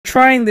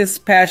trying this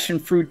passion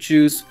fruit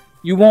juice,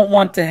 you won't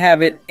want to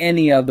have it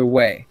any other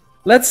way.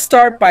 Let's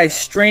start by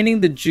straining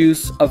the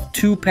juice of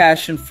 2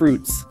 passion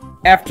fruits.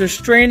 After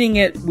straining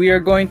it, we are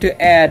going to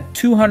add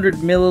 200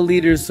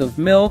 milliliters of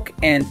milk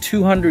and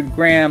 200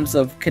 grams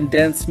of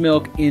condensed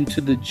milk into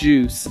the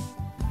juice.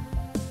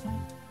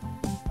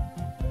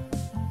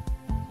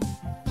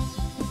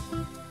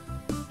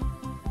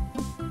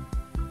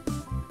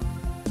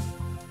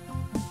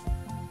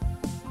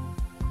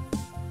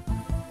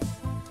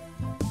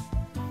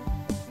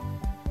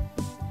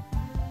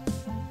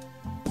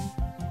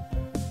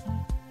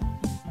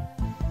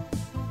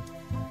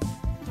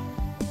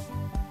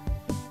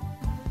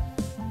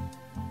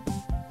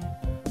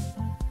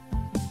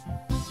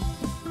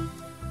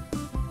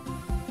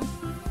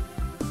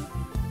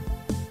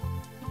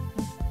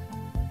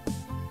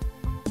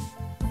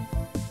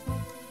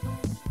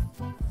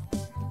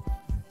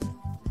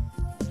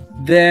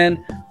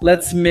 Then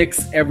let's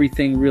mix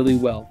everything really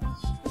well.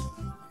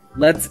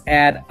 Let's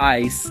add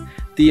ice.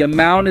 The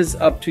amount is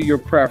up to your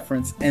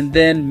preference, and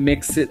then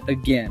mix it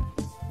again.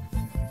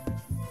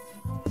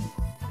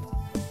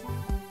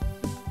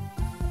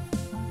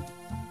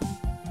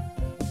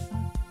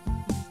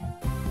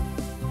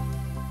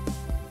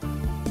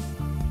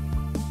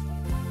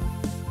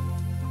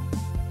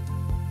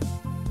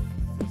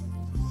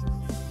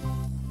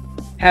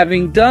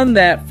 Having done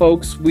that,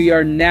 folks, we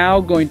are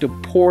now going to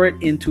pour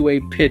it into a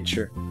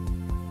pitcher.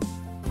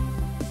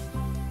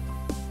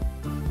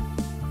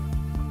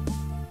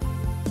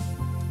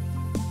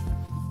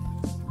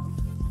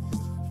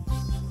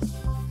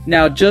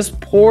 Now just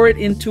pour it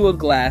into a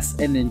glass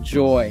and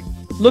enjoy.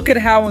 Look at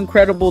how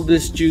incredible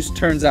this juice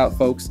turns out,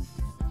 folks.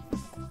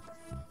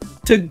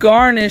 To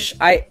garnish,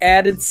 I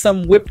added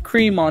some whipped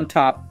cream on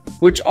top,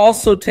 which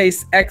also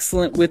tastes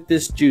excellent with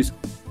this juice.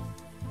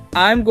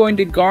 I'm going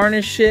to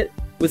garnish it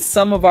with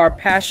some of our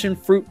passion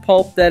fruit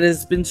pulp that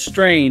has been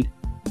strained.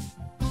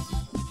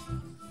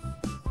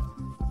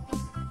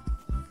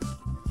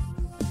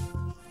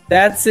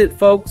 That's it,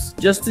 folks.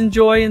 Just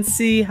enjoy and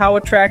see how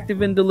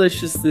attractive and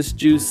delicious this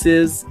juice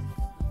is.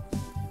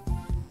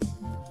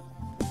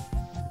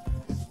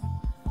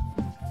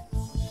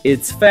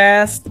 It's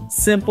fast,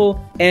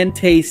 simple, and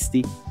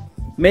tasty.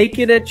 Make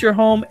it at your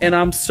home and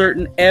I'm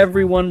certain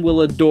everyone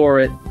will adore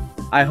it.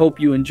 I hope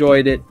you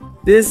enjoyed it.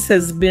 This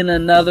has been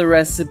another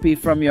recipe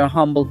from your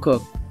humble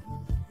cook.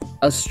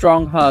 A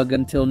strong hug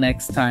until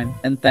next time,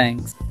 and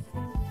thanks.